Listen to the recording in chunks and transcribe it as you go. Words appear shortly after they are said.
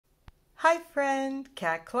Hi friend,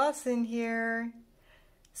 Kat Clausen here.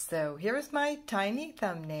 So here's my tiny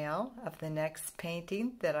thumbnail of the next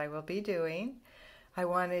painting that I will be doing. I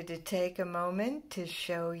wanted to take a moment to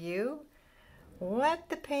show you what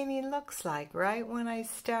the painting looks like right when I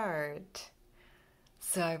start.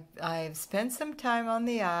 So I've spent some time on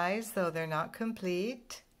the eyes, though they're not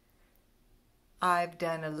complete. I've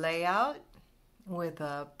done a layout with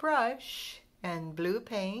a brush and blue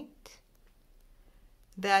paint.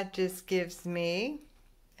 That just gives me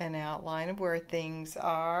an outline of where things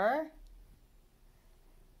are.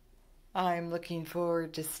 I'm looking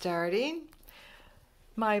forward to starting.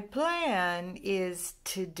 My plan is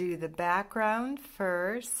to do the background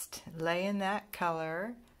first, lay in that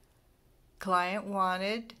color. Client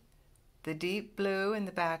wanted the deep blue in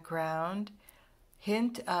the background,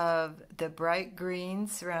 hint of the bright green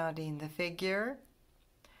surrounding the figure,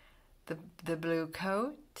 the blue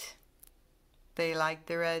coat. They like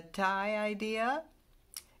the red tie idea,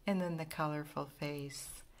 and then the colorful face.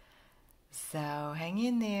 So hang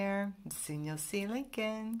in there, soon you'll see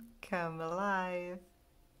Lincoln come alive.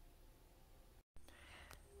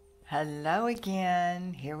 Hello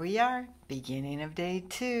again, here we are, beginning of day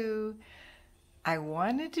 2. I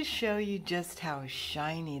wanted to show you just how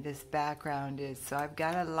shiny this background is. So I've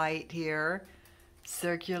got a light here,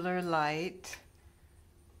 circular light.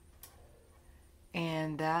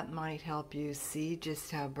 And that might help you see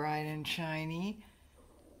just how bright and shiny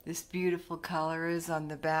this beautiful color is on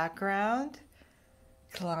the background.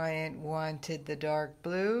 Client wanted the dark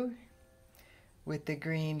blue with the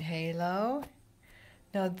green halo.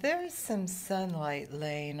 Now there's some sunlight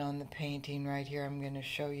laying on the painting right here. I'm going to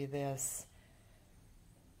show you this.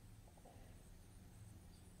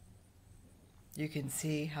 You can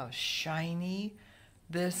see how shiny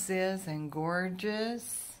this is and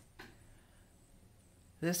gorgeous.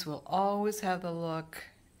 This will always have the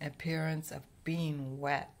appearance of being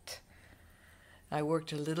wet. I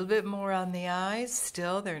worked a little bit more on the eyes.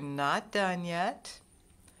 Still, they're not done yet.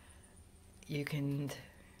 You can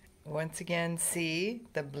once again see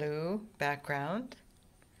the blue background.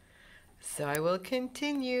 So I will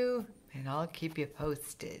continue and I'll keep you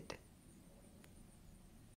posted.